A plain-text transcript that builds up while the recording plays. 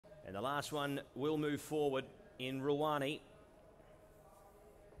And the last one will move forward in Rouhani,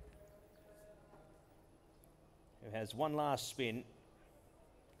 who has one last spin.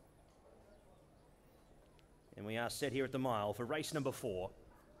 And we are set here at the mile for race number 4.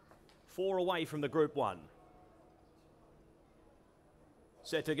 4 away from the Group 1.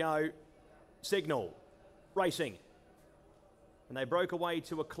 Set to go. Signal. Racing. And they broke away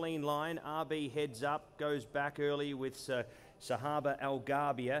to a clean line. RB heads up, goes back early with Sahaba Al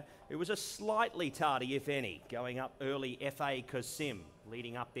Garbia. It was a slightly tardy, if any, going up early FA Kasim,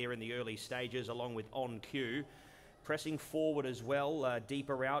 leading up there in the early stages along with On Cue. Pressing forward as well,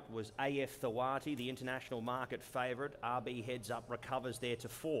 deeper out was AF Thawati, the international market favourite. RB heads up, recovers there to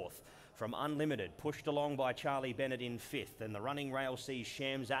 4th. From Unlimited, pushed along by Charlie Bennett in 5th. And the running rail sees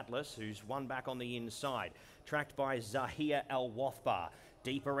Shams Atlas, who's one back on the inside. Tracked by Zahir Al Wathbar.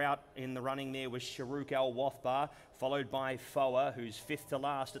 Deeper out in the running there was Sharouk Al Wathbar, followed by Foa, who's 5th to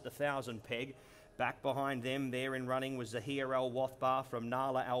last at the 1,000 peg. Back behind them there in running was Zahir Al Wathbar from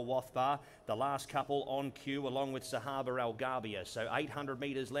Nala Al Wathbar. The last couple On Cue along with Sahaba Al Garbia. So 800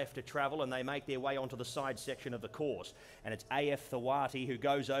 metres left to travel and they make their way onto the side section of the course. And it's AF Thawati who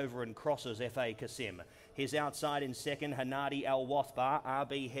goes over and crosses FA Kasim. His outside in second, Hanadi Al Wathbar.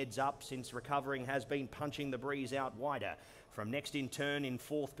 RB heads up since recovering has been punching the breeze out wider. From next in turn in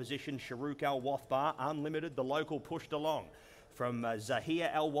 4th position, Sharouk Al Wathbar. Unlimited, the local pushed along. From Zahir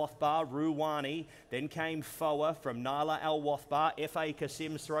Al Wathbar, Rouhani, then came Foa from Nala Al Wathbar. FA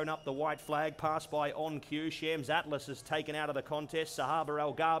Kasim's thrown up the white flag, passed by On Cue. Shams Atlas is taken out of the contest. Sahaba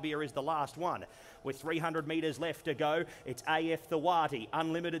Al Garbia is the last one. With 300 metres left to go, it's AF Thawati.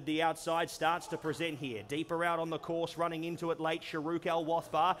 Unlimited the outside, starts to present here. Deeper out on the course, running into it late, Sharouk Al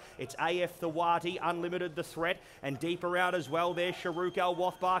Wathbar. It's AF Thawati, Unlimited the threat, and deeper out as well there, Sharouk Al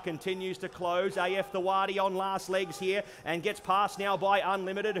Wathbar continues to close. AF Thawati on last legs here, and gets passed now by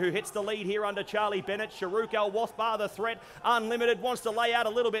Unlimited, who hits the lead here under Charlie Bennett. Sharouk Al Wathbar the threat. Unlimited wants to lay out a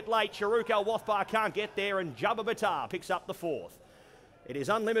little bit late. Sharouk Al Wathbar can't get there, and Jabba Batar picks up the 4th. It is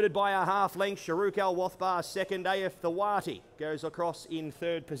Unlimited by a half length. Sharouk Al Wathbar second. AF Thawati goes across in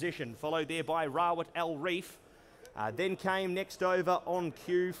 3rd position, followed there by Rawat Al Reef. Then came next over On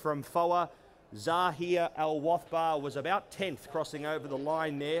Cue from Foa. Zahir Al Wathbar was about 10th crossing over the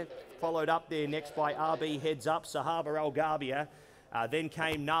line there. Followed up there next by RB heads up, Sahaba Al Garbia. Then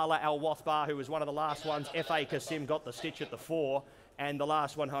came Nala Al Wathbar, who was one of the last ones. FA Kasim got the stitch at the 4. And the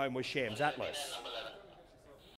last one home was Shams Atlas.